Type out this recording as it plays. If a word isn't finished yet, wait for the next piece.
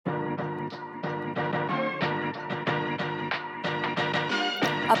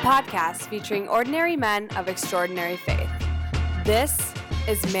a podcast featuring ordinary men of extraordinary faith. This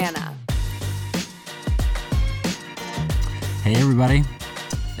is Manna. Hey everybody,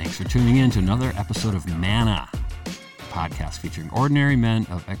 thanks for tuning in to another episode of Manna, a podcast featuring ordinary men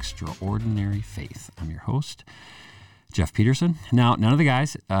of extraordinary faith. I'm your host, Jeff Peterson. Now, none of the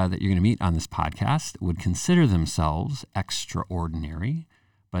guys that you're going to meet on this podcast would consider themselves extraordinary,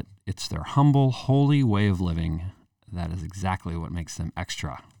 but it's their humble, holy way of living that is exactly what makes them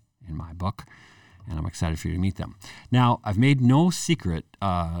extra in my book, and I'm excited for you to meet them. Now, I've made no secret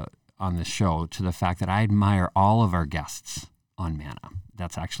on this show to the fact that I admire all of our guests on Manna.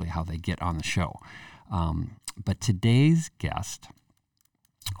 That's actually how they get on the show. But today's guest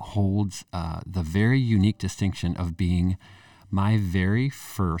holds the very unique distinction of being my very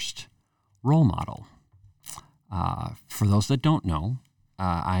first role model. For those that don't know,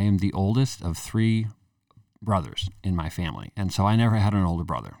 I am the oldest of three brothers in my family, and so I never had an older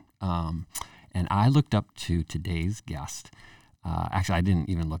brother. And I looked up to today's guest. Actually, I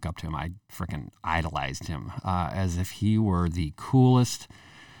didn't even look up to him. I freaking idolized him as if he were the coolest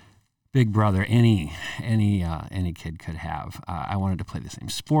big brother any kid could have. I wanted to play the same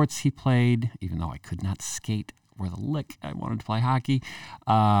sports he played, even though I could not skate worth a lick. I wanted to play hockey.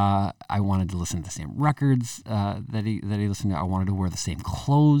 I wanted to listen to the same records that he listened to. I wanted to wear the same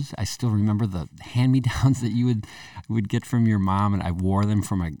clothes. I still remember the hand-me-downs that you would get from your mom, and I wore them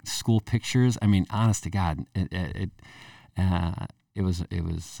for my school pictures. I mean, honest to God, it was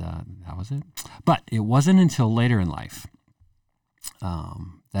that was it. But it wasn't until later in life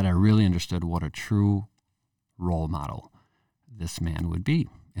that I really understood what a true role model this man would be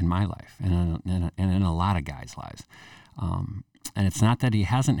in my life and in a lot of guys' lives. And it's not that he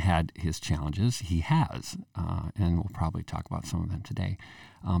hasn't had his challenges. He has, and we'll probably talk about some of them today.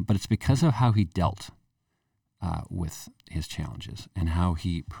 But it's because of how he dealt with his challenges and how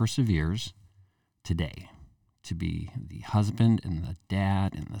he perseveres today to be the husband and the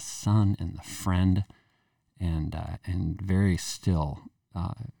dad and the son and the friend and very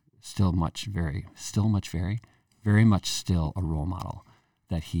very much still a role model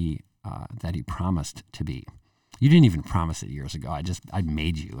that he promised to be. You didn't even promise it years ago. I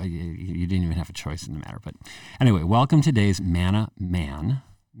made you. You didn't even have a choice in the matter. But anyway, welcome to today's Manna man,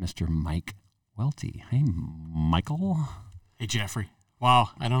 Mr. Mike Welte. Hey, Michael. Hey, Jeffrey. Wow,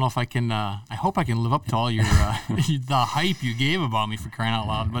 I don't know if I can. I hope I can live up to all your the hype you gave about me, for crying out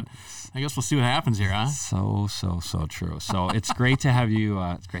loud. But I guess we'll see what happens here, huh? So true. So it's great to have you.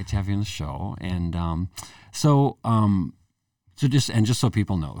 It's great to have you on the show. And so just so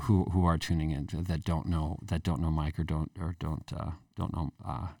people know who are tuning in that don't know Mike or don't know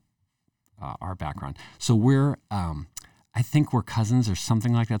our background. So we're I think we're cousins or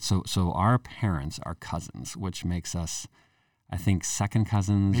something like that. So our parents are cousins, which makes us, I think, second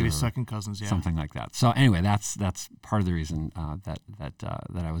cousins. Maybe second cousins, yeah. Something like that. So anyway, that's part of the reason that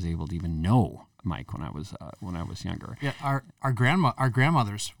I was able to even know Mike when I was younger. Yeah, our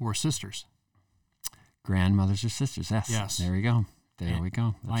grandmothers were sisters. Grandmothers or sisters, yes. Yes. There we go. We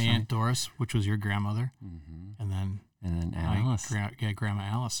go. That's my right. Aunt Doris, which was your grandmother, Mm-hmm. and then Aunt Alice. Grandma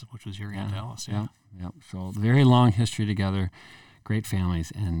Alice, which was your Aunt Alice. Yeah. Yep. So very long history together. Great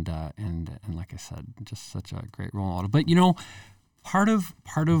families, and like I said, just such a great role model. But part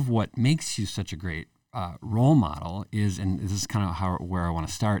of what makes you such a great role model is, and this is kind of where I want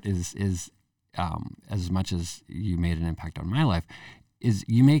to start, is as much as you made an impact on my life, is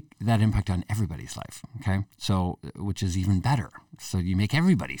you make that impact on everybody's life. Okay, so which is even better. So you make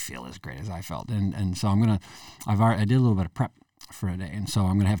everybody feel as great as I felt, and so I did a little bit of prep for today, and so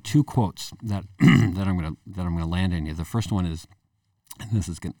I'm gonna have two quotes that that I'm gonna land in you. The first one is. And this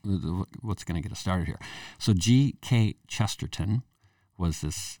is what's going to get us started here. So G.K. Chesterton was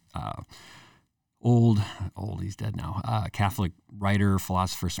this old, he's dead now, Catholic writer,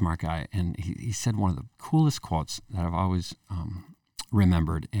 philosopher, smart guy, and he said one of the coolest quotes that I've always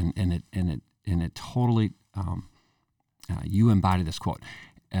remembered, and it totally you embody this quote.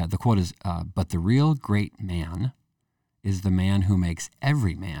 The quote is, "But the real great man is the man who makes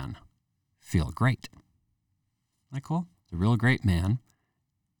every man feel great." Isn't that cool? The real great man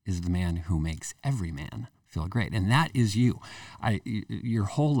is the man who makes every man feel great, and that is you. Your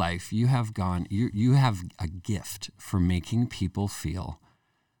whole life, you have a gift for making people feel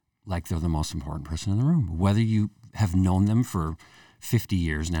like they're the most important person in the room, whether you have known them for 50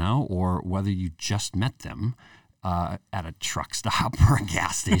 years now or whether you just met them at a truck stop or a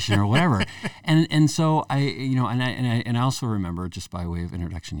gas station or whatever. and so I also remember, just by way of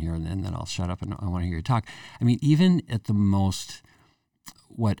introduction here, and then I'll shut up and I want to hear you talk. I mean, even at the most,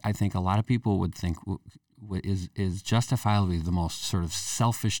 what I think a lot of people would think is justifiably the most sort of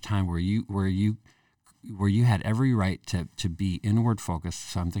selfish time where you had every right to be inward focused.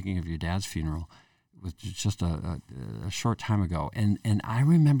 So I'm thinking of your dad's funeral, which was just a short time ago, and I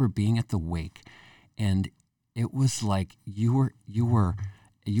remember being at the wake, and it was like you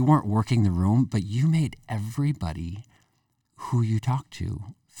weren't working the room, but you made everybody who you talked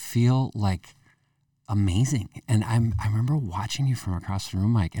to feel like amazing. And I remember watching you from across the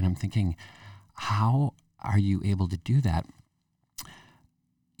room, Mike, and I'm thinking, how are you able to do that?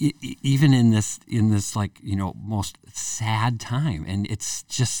 Even in this like, most sad time, and it's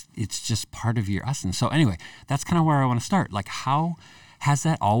just part of your essence. So anyway, that's kind of where I want to start. Like, how has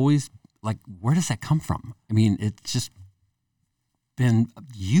that always, like, where does that come from? I mean, it's just been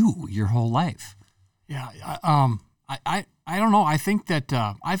your whole life. Yeah. I don't know. I think that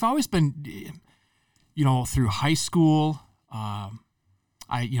I've always been, through high school.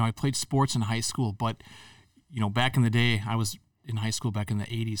 I played sports in high school, but back in the day, I was in high school back in the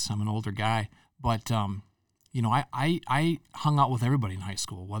 80s. I'm an older guy, but I hung out with everybody in high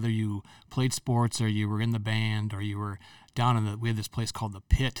school, whether you played sports or you were in the band or you were down we had this place called the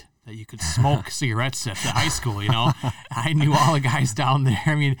Pit that you could smoke cigarettes at the high school. I knew all the guys down there.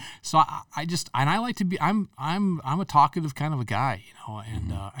 I mean, so I like to be. I'm a talkative kind of a guy,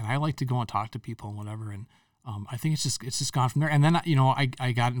 and I like to go and talk to people and whatever. And I think it's just gone from there. And then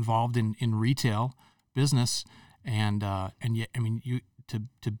I got involved in retail business, and yet, I mean, you to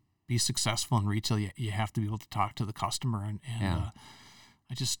be successful in retail, you have to be able to talk to the customer, and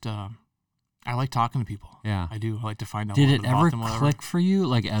I like talking to people. Yeah, I do. I like to find out. Did it ever click for you,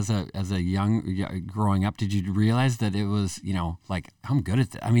 like as a young growing up? Did you realize that it was, like, I'm good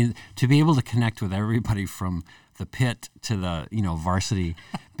at that? I mean, to be able to connect with everybody from the Pit to the varsity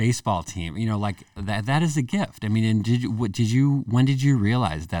baseball team, like that is a gift. I mean, and when did you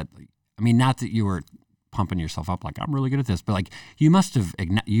realize that? I mean, not that you were pumping yourself up like I'm really good at this, but like you must have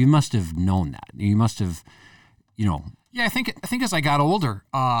known that. You must have, Yeah, I think as I got older.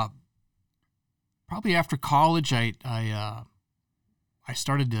 Probably after college, I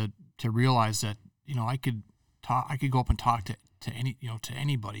started to realize that I could go up and talk to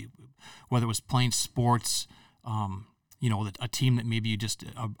anybody, whether it was playing sports, a team that maybe you just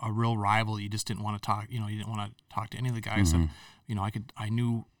a real rival, you just didn't want to talk, you didn't want to talk to any of the guys that I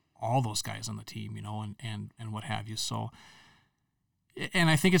knew all those guys on the team, and what have you. So, and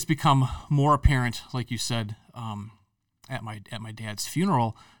I think it's become more apparent, like you said, at my dad's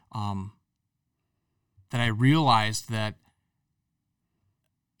funeral. That I realized that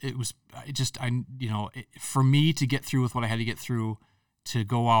for me to get through with what I had to get through, to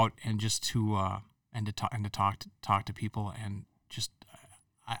go out and just to talk to people, and just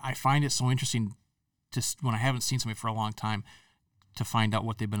I find it so interesting when I haven't seen somebody for a long time, to find out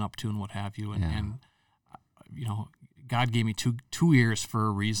what they've been up to and what have you, and God gave me two ears for a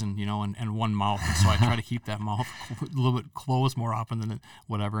reason, and one mouth, and so I try to keep that mouth a little bit closed more often than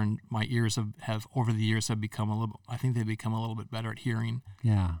whatever. And my ears have over the years become I think they've become a little bit better at hearing.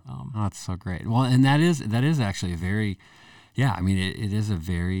 Yeah, that's so great. Well, and that is actually a very, I mean, it is a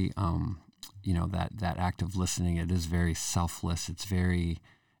very, that act of listening. It is very selfless. It's very.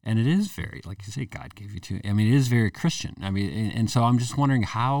 And it is very, like you say, God gave you two. I mean, it is very Christian. I mean, and so I'm just wondering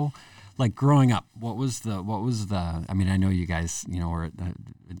how. Like growing up, what was the? I mean, I know you guys, were a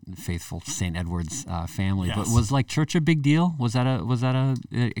faithful St. Edward's family, yes. But was like church a big deal? Was that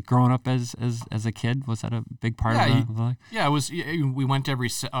a growing up as a kid? Was that a big part of the life? Yeah, it was. We went every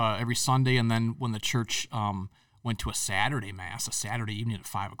Sunday, and then when the church went to a Saturday mass, a Saturday evening at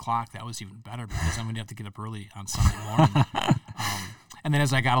 5:00, that was even better, because then we'd have to get up early on Sunday morning. And then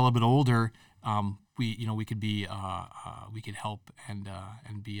as I got a little bit older, we could help and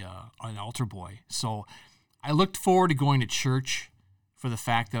be an altar boy. So I looked forward to going to church for the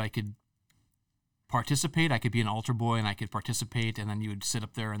fact that I could participate. I could be an altar boy and I could participate, and then you would sit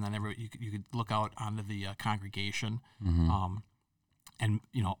up there, and then you could look out onto the congregation. Mm-hmm. And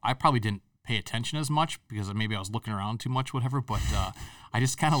I probably didn't pay attention as much because maybe I was looking around too much, whatever. But I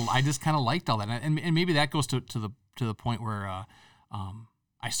just kind of liked all that, and maybe that goes to the point where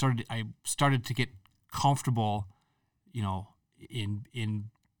I started to get comfortable, in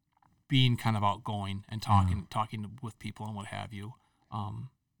being kind of outgoing and talking with people and what have you. And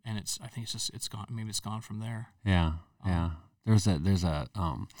I think it's gone. Maybe it's gone from there. Yeah. There's a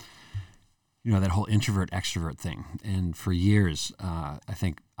that whole introvert extrovert thing, and for years, I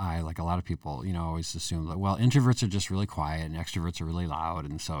think like a lot of people, always assume that, well, introverts are just really quiet and extroverts are really loud,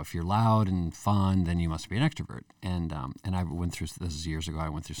 and so if you're loud and fun, then you must be an extrovert. And I went through this is years ago. I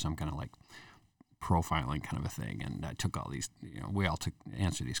went through some kind of like profiling kind of a thing, and I took all these, we all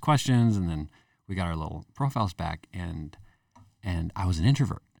answered these questions, and then we got our little profiles back, and I was an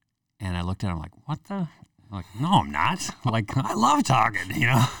introvert. And I looked at him like, what the? I'm like, no, I'm not. Like, I love talking,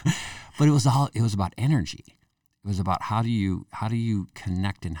 But it was about energy. It was about how do you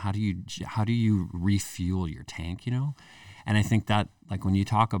connect, and how do you refuel your tank, And I think that, like, when you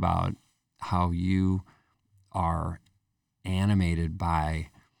talk about how you are animated by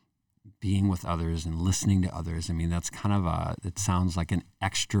being with others and listening to others, I mean, that's kind of it sounds like an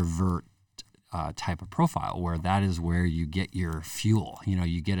extrovert type of profile, where that is where you get your fuel.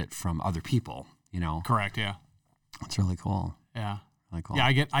 You get it from other people. Correct. Yeah. It's really cool. Yeah. Really cool.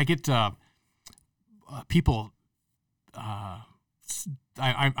 Yeah. I get people.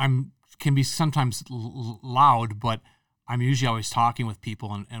 I'm can be sometimes loud, but I'm usually always talking with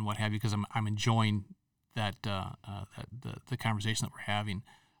people and what have you, because I'm enjoying that the conversation that we're having.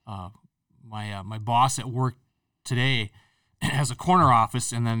 My boss at work today has a corner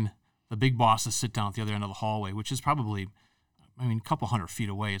office, and then the big bosses sit down at the other end of the hallway, which is probably, a couple hundred feet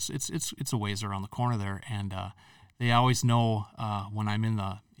away. It's a ways around the corner there, and they always know when I'm in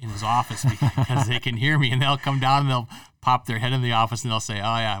his office, because they can hear me, and they'll come down and they'll pop their head in the office and they'll say,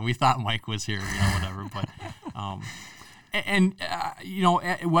 "Oh yeah, we thought Mike was here," whatever. But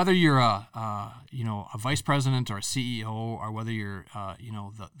whether you're a vice president or a CEO, or whether you're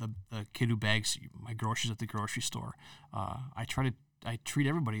the kid who bags my groceries at the grocery store, I treat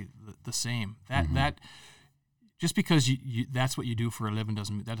everybody the same. That just because you that's what you do for a living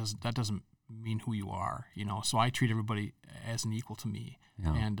doesn't mean who you are. So I treat everybody as an equal to me,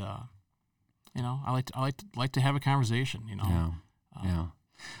 and I like to have a conversation. Yeah.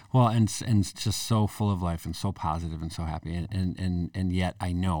 Well, and just so full of life and so positive and so happy, and yet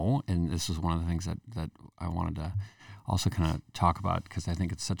I know, and this is one of the things that I wanted to also kind of talk about, because I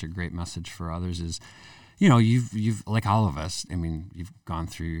think it's such a great message for others, is you've like all of us, you've gone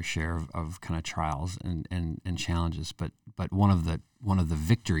through your share of kind of trials and challenges, but one of the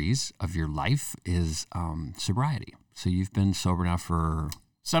victories of your life is sobriety. So you've been sober now for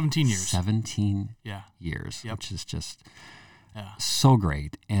 17 years. 17 years, yep. Which is just so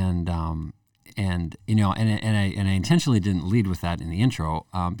great. And I intentionally didn't lead with that in the intro,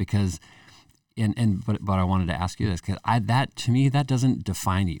 because but I wanted to ask you this, because that to me, that doesn't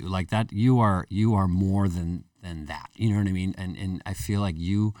define you. Like, that you are more than that. You know what I mean? And I feel like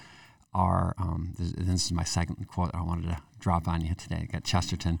you are. This is my second quote I wanted to drop on you today. I got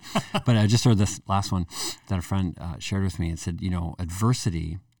Chesterton, but I just heard this last one that a friend shared with me. It said,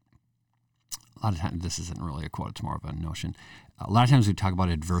 adversity. A lot of times, this isn't really a quote; it's more of a notion. A lot of times we talk about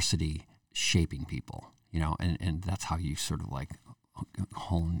adversity shaping people, and that's how you sort of like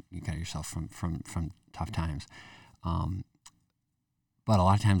you got yourself from tough times. But a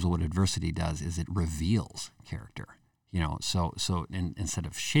lot of times what adversity does is it reveals character, so instead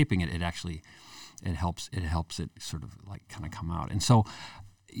of shaping it, it helps it sort of like kind of come out. And so,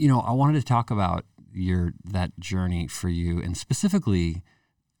 I wanted to talk about that journey for you, and specifically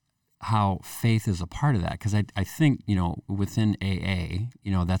how faith is a part of that. Because I think, within AA,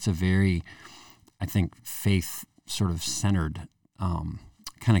 that's a very, I think, faith sort of centered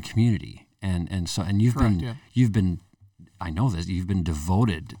kind of community, and you've Correct, you've been, I know this, you've been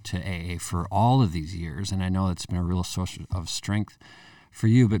devoted to AA for all of these years, and I know it's been a real source of strength for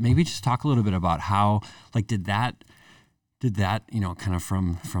you. But maybe just talk a little bit about how, like, did that kind of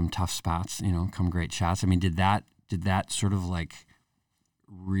from tough spots, come great shots. Did that sort of like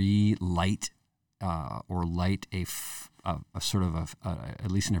relight or light a sort of at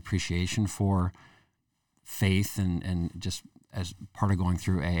least an appreciation for faith and just as part of going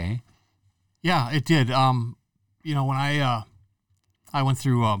through AA? Yeah, it did. When I went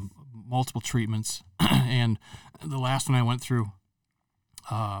through multiple treatments, and the last one I went through,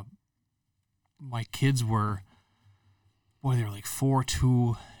 my kids were, they were like 4,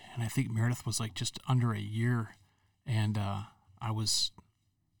 2, and I think Meredith was like just under a year, and I went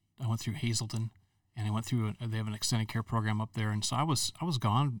through Hazelton, and I went through they have an extended care program up there, and so I was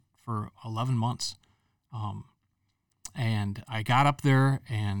gone for 11 months. And I got up there,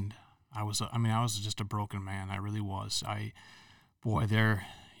 and I was just a broken man. I really was.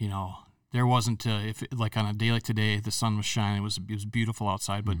 There wasn't, if like on a day like today, the sun was shining, it was beautiful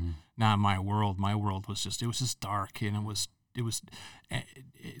outside, but not my world. My world was just dark, and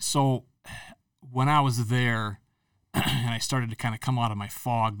so when I was there, and I started to kind of come out of my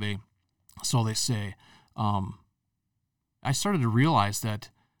fog, they say, I started to realize that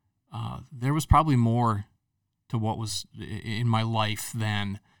there was probably more to what was in my life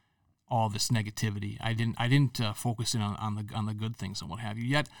than all this negativity. I didn't focus in on the good things and what have you.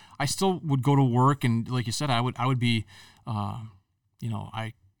 Yet I still would go to work, and like you said, I would be,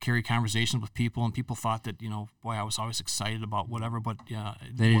 I carry conversations with people, and people thought that, boy, I was always excited about whatever, but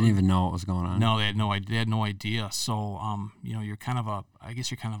they didn't even know what was going on. No, they had no idea. So, you're kind of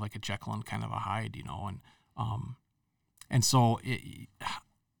like a Jekyll and kind of a Hyde, and so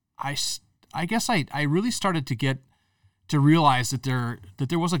I guess I really started to realize that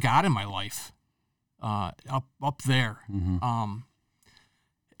there was a God in my life, up there. Mm-hmm.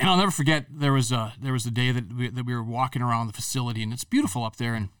 And I'll never forget, there was a day that we were walking around the facility, and it's beautiful up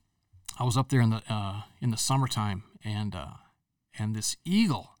there. And I was up there in the summertime, and this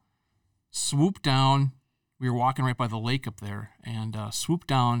eagle swooped down. We were walking right by the lake up there, and swooped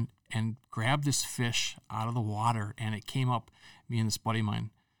down and grabbed this fish out of the water, and it came up. Me and this buddy of mine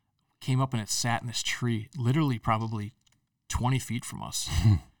came up, and it sat in this tree, literally probably 20 feet from us,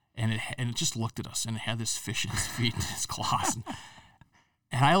 and it just looked at us, and it had this fish in its feet and its claws.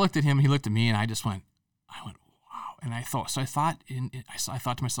 And I looked at him, he looked at me, and I went, wow. And I thought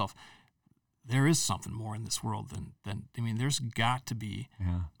to myself, there is something more in this world than there's got to be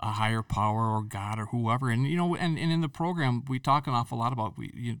a higher power or God or whoever. And and in the program we talk an awful lot about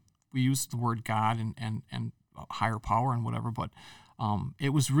we use the word God and higher power and whatever. But it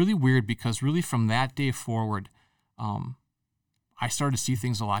was really weird, because really from that day forward, I started to see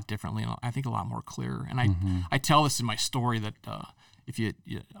things a lot differently, and I think a lot more clear. And I tell this in my story that. If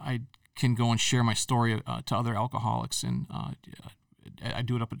I can go and share my story to other alcoholics, and I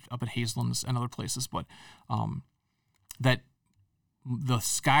do it up at Hazellands and other places. But that the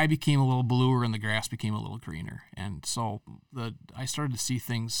sky became a little bluer and the grass became a little greener, and so I started to see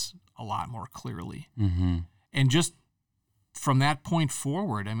things a lot more clearly. Mm-hmm. And just from that point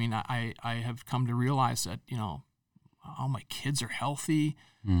forward, I have come to realize that all my kids are healthy.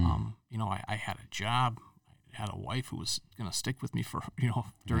 I had a job. Had a wife who was going to stick with me for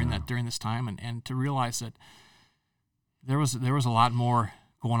during this time, and to realize that there was a lot more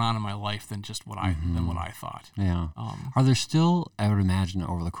going on in my life than just what I thought. Yeah. Are there still, I would imagine,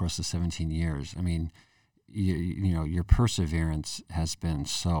 over the course of 17 years? Your perseverance has been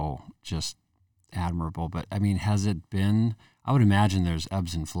so just admirable. But has it been? I would imagine there's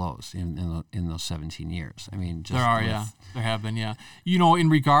ebbs and flows in those 17 years. There have been. Yeah. In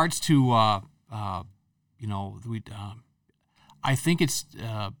regards to. I think it's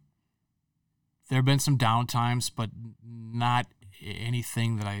there have been some downtimes, but not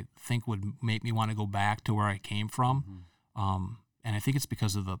anything that I think would make me want to go back to where I came from. Mm-hmm. And I think it's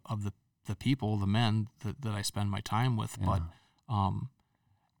because of the people, the men that I spend my time with. Yeah. But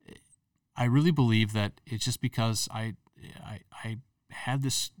I really believe that it's just because I had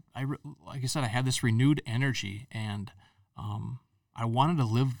this. Like I said, I had this renewed energy, and I wanted to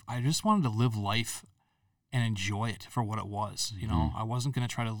live. I just wanted to live life and enjoy it for what it was. Mm-hmm. I wasn't going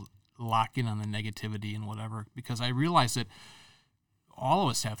to try to lock in on the negativity and whatever, because I realized that all of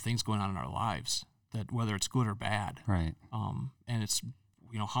us have things going on in our lives, that whether it's good or bad. Right. And it's,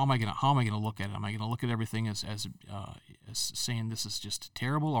 how am I going to look at it? Am I going to look at everything as saying this is just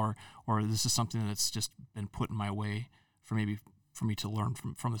terrible, or this is something that's just been put in my way for me to learn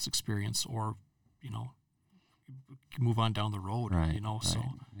from this experience, or, move on down the road, right, so. Right.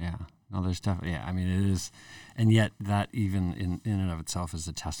 Yeah. No, there's definitely, it is. And yet that even in and of itself is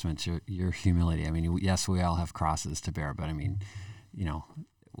a testament to your humility. Yes, we all have crosses to bear, but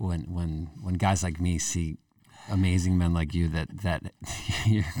when guys like me see amazing men like you, that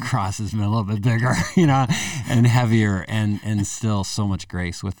your cross has been a little bit bigger, and heavier, and still so much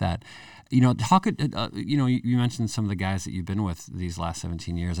grace with that. How could, you mentioned some of the guys that you've been with these last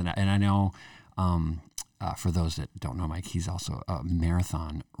 17 years, and I know, for those that don't know Mike, he's also a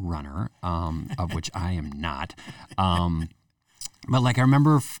marathon runner, of which I am not. But I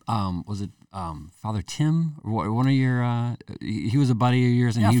remember, was it Father Tim? One of your, he was a buddy of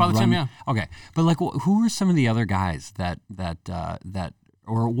yours, and yeah, Father Tim, yeah. Okay, but who were some of the other guys that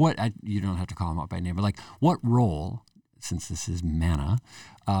or what? You don't have to call them out by name, but what role? Since this is Manna,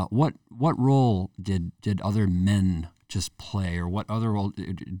 what role did other men just play, or what other role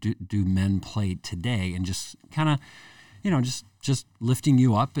do men play today, and just kind of, just lifting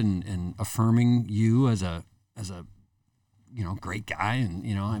you up and affirming you as a great guy, and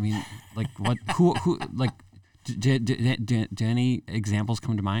what who do any examples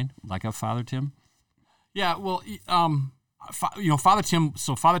come to mind, like of Father Tim? Yeah, well, Father Tim.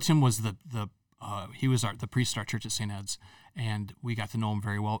 So Father Tim was he was the priest at our church at St. Ed's, and we got to know him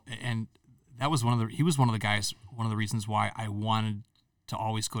very well. And that was he was one of the guys, one of the reasons why I wanted to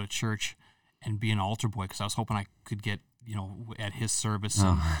always go to church and be an altar boy, because I was hoping I could get, at his service.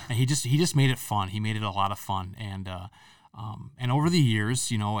 And he just made it fun. He made it a lot of fun. And And over the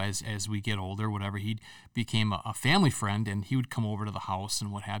years, as we get older, whatever, he became a family friend, and he would come over to the house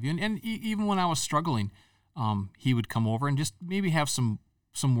and what have you. And even when I was struggling, he would come over and just maybe have some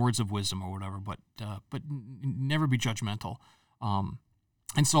words of wisdom or whatever, but never be judgmental.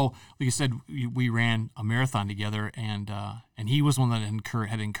 And so, like I said, we ran a marathon together, and he was one that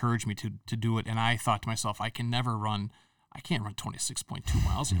had encouraged me to do it. And I thought to myself, I can't run 26.2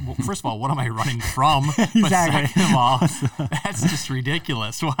 miles. Well, first of all, what am I running from? Exactly. But second of all, that's just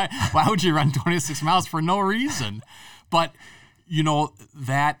ridiculous. Why would you run 26 miles for no reason? But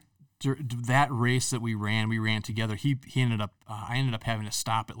that race that we ran together. He ended up. I ended up having to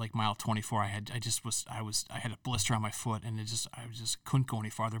stop at like mile 24. I had a blister on my foot, and I just couldn't go any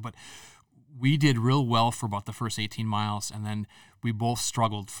farther. But we did real well for about the first 18 miles, and then we both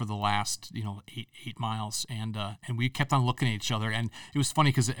struggled for the last 8 miles, and we kept on looking at each other. And it was funny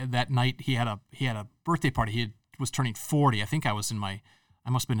because that night he had a birthday party. He was turning 40. I think I must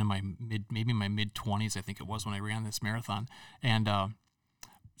have been in my mid 20s. I think it was when I ran this marathon, and.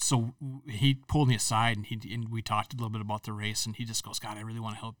 So he pulled me aside, and we talked a little bit about the race, and he just goes, "God, I really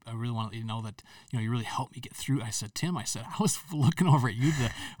want to help. I really want to let you know that you really helped me get through." I said, "Tim," I was looking over at you.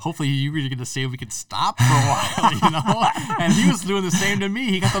 Hopefully you were going to say we could stop for a while, And he was doing the same to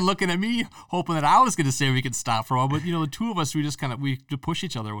me. He got to looking at me, hoping that I was going to say we could stop for a while. But the two of us, we just we push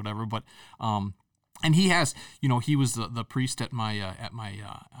each other or whatever. But and he has, he was the priest at my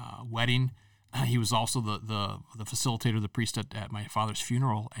wedding. He was also the facilitator, the priest at my father's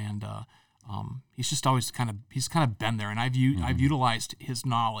funeral, and he's just always kind of been there, and I've utilized his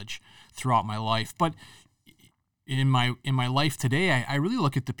knowledge throughout my life. But in my life today, I really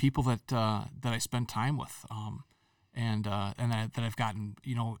look at the people that I spend time with, and that I've gotten.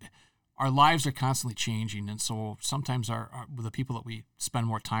 Our lives are constantly changing, and so sometimes with the people that we spend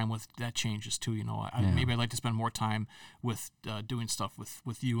more time with, that changes too. Maybe I'd like to spend more time with doing stuff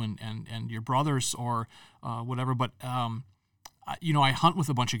with you and your brothers or whatever. But I hunt with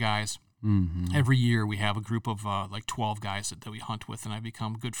a bunch of guys. Mm-hmm. Every year we have a group of like 12 guys that we hunt with, and I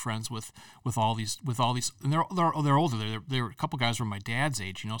become good friends with all these. And they're older. They're a couple guys who are my dad's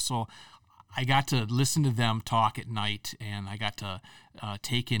age. So. I got to listen to them talk at night, and I got to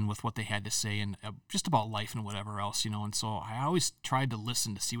take in with what they had to say and just about life and whatever else, And so I always tried to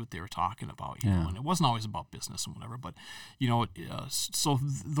listen to see what they were talking about, And it wasn't always about business and whatever, but so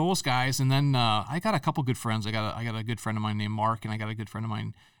those guys, and then I got a couple good friends. I got a good friend of mine named Mark, and I got a good friend of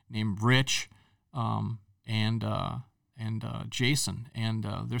mine named Rich, and Jason, and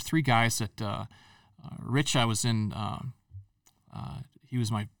they're three guys that Rich. I was in. He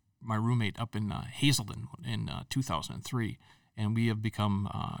was my roommate up in Hazelden in 2003, and we have become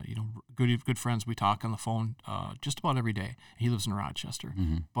good friends. We talk on the phone just about every day. He lives in Rochester,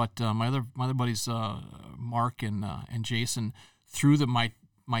 mm-hmm. But my other buddies Mark and Jason, through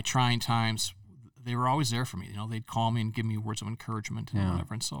my trying times, they were always there for me. They'd call me and give me words of encouragement and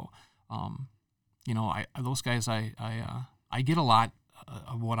whatever. And so those guys I get a lot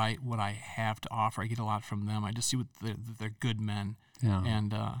of what I have to offer. I get a lot from them. I just see what they're good men. Yeah.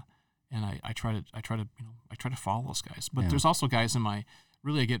 And I try to follow those guys. But there's also guys I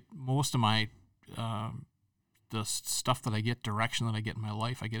get most of my the stuff that I get, direction that I get in my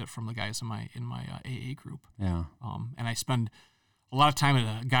life, I get it from the guys in my AA group. Yeah. And I spend a lot of time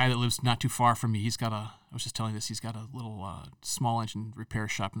at a guy that lives not too far from me. He's got a little small engine repair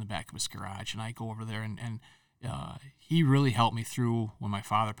shop in the back of his garage, and I go over there and he really helped me through when my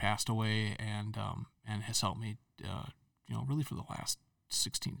father passed away, and has helped me really for the last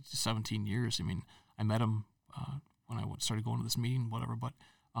 16 to 17 years. I mean, I met him when I started going to this meeting, whatever. But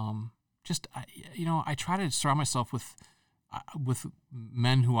I try to surround myself with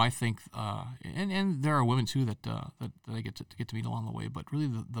men who I think, and there are women too that I get to meet along the way. But really,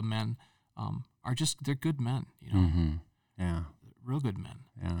 the men they're good men. Mm-hmm. Yeah, real good men.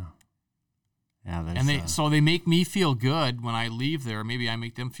 Yeah. Yeah, and so they make me feel good when I leave there. Maybe I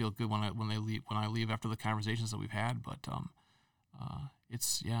make them feel good when I leave after the conversations that we've had. But I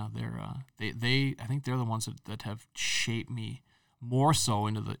think they're the ones that have shaped me more so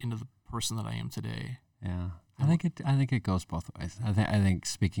into the person that I am today. Yeah, I think it goes both ways. I think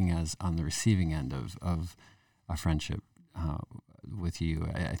speaking as on the receiving end of a friendship with you,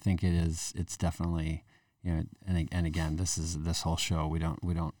 I think it's definitely. And again, this whole show, we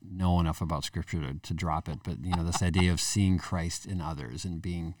don't know enough about Scripture to drop it, but this idea of seeing Christ in others and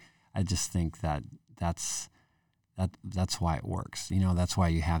being, I just think that's That's why it works. That's why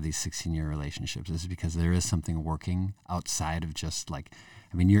you have these 16-year relationships, is because there is something working outside of just like,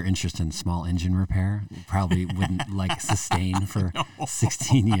 your interest in small engine repair probably wouldn't sustain for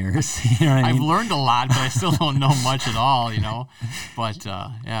 16 years. You know what I mean? I've learned a lot, but I still don't know much at all, but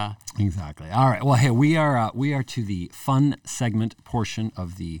yeah. Exactly. All right. Well, hey, we are to the fun segment portion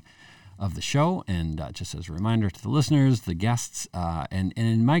of the show, and just as a reminder to the listeners, the guests, and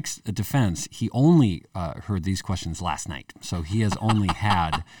in Mike's defense, he only heard these questions last night, so he has only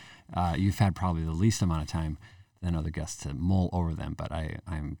had you've had probably the least amount of time than other guests to mull over them, but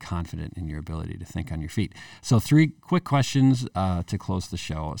I'm confident in your ability to think on your feet. So 3 quick questions to close the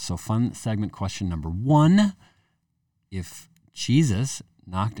show. So fun segment question number 1: if Jesus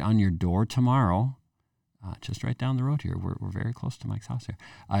knocked on your door tomorrow, just right down the road here. We're very close to Mike's house here.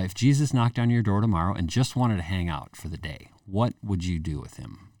 If Jesus knocked on your door tomorrow and just wanted to hang out for the day, what would you do with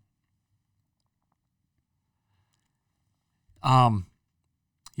him?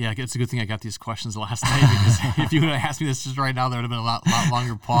 Yeah, it's a good thing I got these questions last night, because if you would have asked me this just right now, there would have been a lot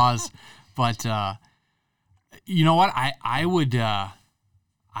longer pause. But you know what? I would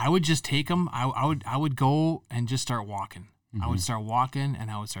just take him. I would go and just start walking. I would start walking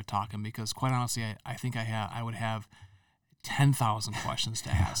and I would start talking, because quite honestly, I think I would have 10,000 questions to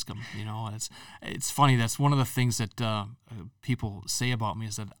ask him. It's funny. That's one of the things that people say about me,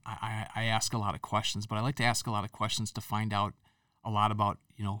 is that I ask a lot of questions, but I like to ask a lot of questions to find out a lot about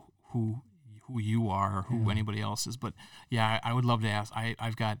who you are, or who anybody else is. But yeah, I would love to ask. I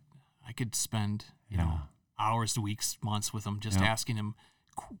could spend hours, weeks, months with him, just asking him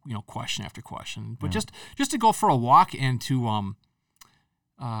question after question, but just to go for a walk and to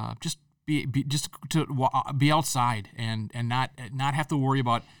just be outside and not have to worry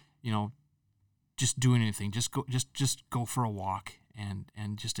about just doing anything. Just go for a walk and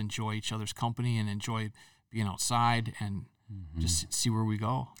just enjoy each other's company and enjoy being outside and just see where we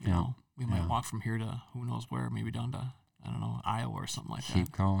go. We might walk from here to who knows where, maybe down to, I don't know, Iowa or something like that.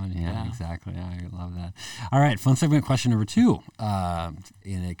 Keep going. Yeah, exactly. I love that. All right, fun segment question number 2.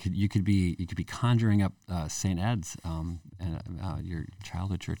 And you could be conjuring up St. Ed's, your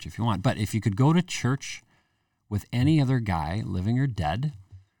childhood church, if you want. But if you could go to church with any other guy, living or dead,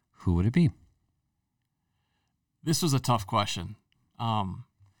 who would it be? This was a tough question. I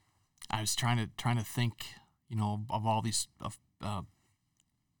was trying to think, of all these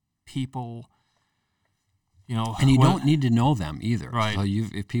people. And you don't need to know them either. Right. So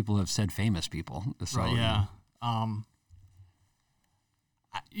if people have said famous people. So, right, yeah. I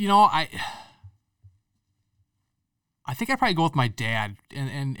think I'd probably go with my dad,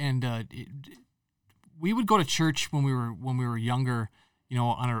 and we would go to church when we were younger,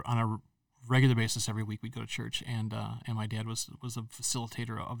 on a regular basis. Every week we'd go to church, and my dad was a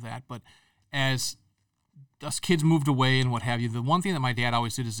facilitator of that. But as us kids moved away and what have you, the one thing that my dad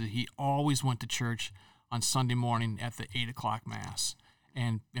always did is that he always went to church on Sunday morning at the 8:00 mass.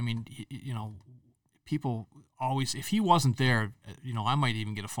 And people always, if he wasn't there, I might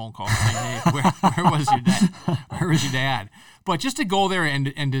even get a phone call saying, "Hey, where was your dad? Where was your dad?" But just to go there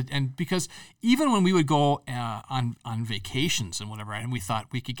and because even when we would go on vacations and whatever, and we thought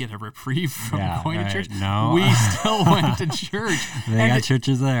we could get a reprieve from going to church, we still went to church. They got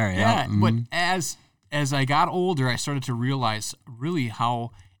churches there. Yeah. But as I got older, I started to realize really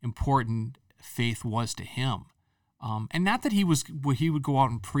how important faith was to him. And not that he would go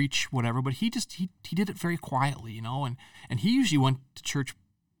out and preach whatever, but he did it very quietly, and he usually went to church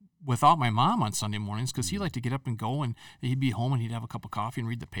without my mom on Sunday mornings, because he liked to get up and go, and he'd be home and he'd have a cup of coffee and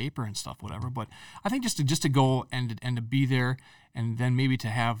read the paper and stuff, whatever. But I think just to go and to be there, and then maybe to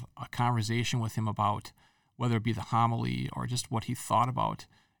have a conversation with him about whether it be the homily or just what he thought about,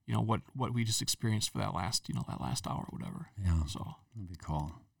 what we just experienced for that last hour or whatever. Yeah. So that'd be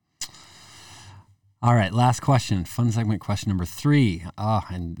cool. All right, last question, fun segment question number 3.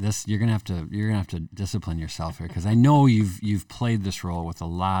 And this you're gonna have to discipline yourself here, because I know you've played this role with a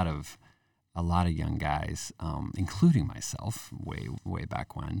lot of young guys, including myself, way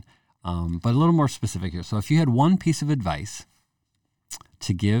back when. But a little more specific here. So if you had one piece of advice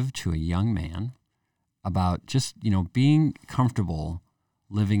to give to a young man about just being comfortable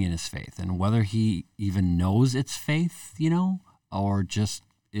living in his faith, and whether he even knows it's faith, or just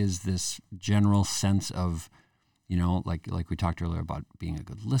is this general sense of, like we talked earlier about being a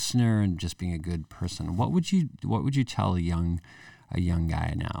good listener and just being a good person. What would you tell a young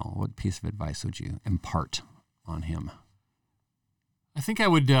guy now? What piece of advice would you impart on him? I think I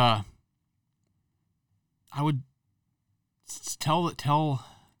would tell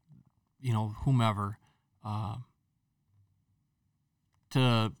whomever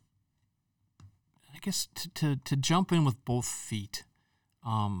to guess to jump in with both feet.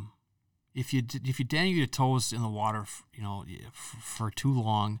 If you dangle your toes in the water, for too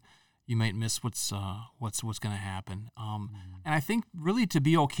long, you might miss what's going to happen. And I think really to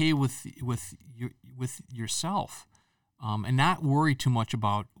be okay with yourself, and not worry too much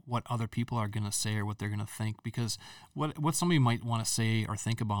about what other people are going to say or what they're going to think, because what somebody might want to say or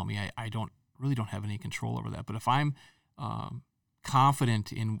think about me, I don't have any control over that. But if I'm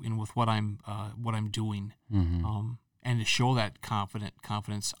confident in with what I'm doing, Mm-hmm. And to show that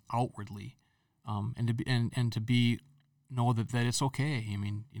confidence outwardly, and to be know that it's okay. I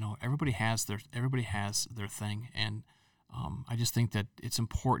mean, everybody has their thing, and I just think that it's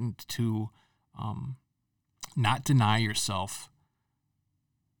important to not deny yourself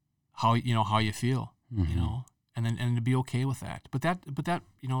how you feel, Mm-hmm. and to be okay with that. But that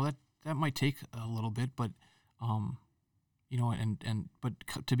might take a little bit, but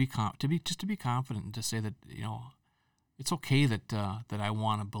to be confident and to say that it's okay that I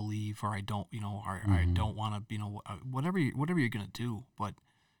want to believe, or I don't, or I don't want to, whatever you're gonna do, but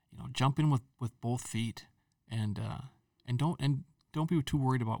jump in with both feet, and don't be too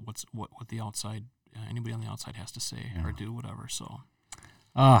worried about what the outside anybody on the outside has to say or do, whatever. So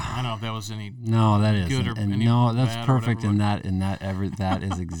I don't know if that was any that is good or and any no, that's bad or perfect. whatever, That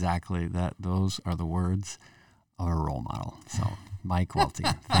is exactly that. Those are the words of a role model. So, Mike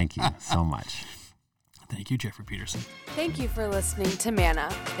Welte, thank you so much. Thank you, Jeffrey Peterson. Thank you for listening to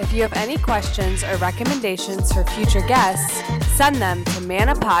Manna. If you have any questions or recommendations for future guests, send them to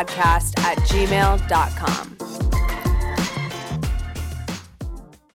mannapodcast@gmail.com.